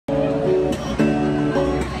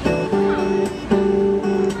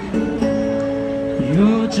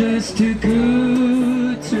just too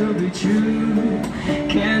good to be true.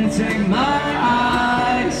 Can't take my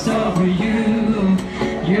eyes off of you.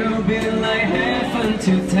 You've been like heaven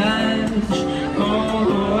to touch.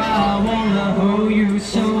 Oh, I wanna hold you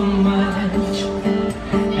so much.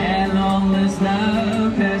 And all this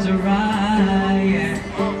love has arrived,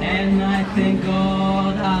 and I thank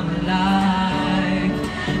God I'm alive.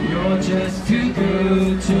 You're just too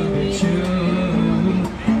good to be true.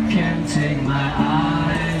 Can't take my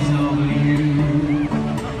eyes off of you.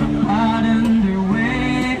 Pardon the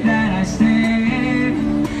way that I stay.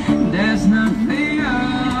 There's nothing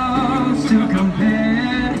else to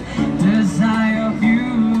compare. Desire of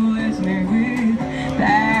you is me with.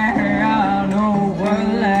 There are no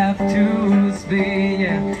one left to speak.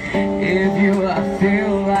 If you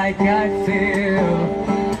feel like I feel,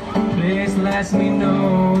 please let me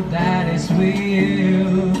know that it's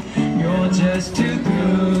real. You're just too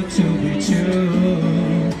good to be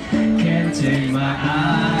true. Can't take my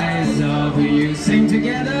eyes off of you. Sing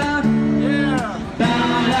together. Yeah.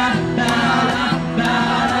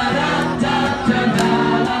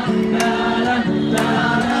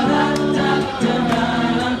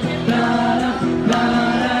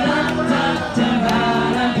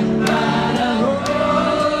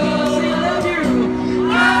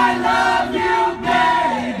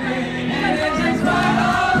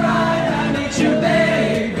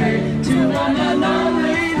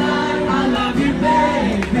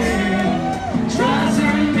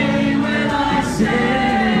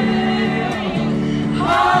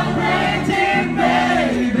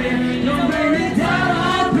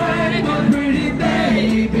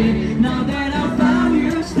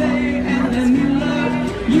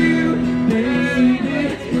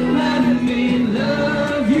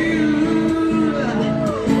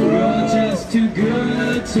 Too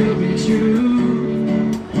good to be true.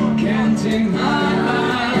 Can't take my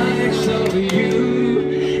eyes off of you.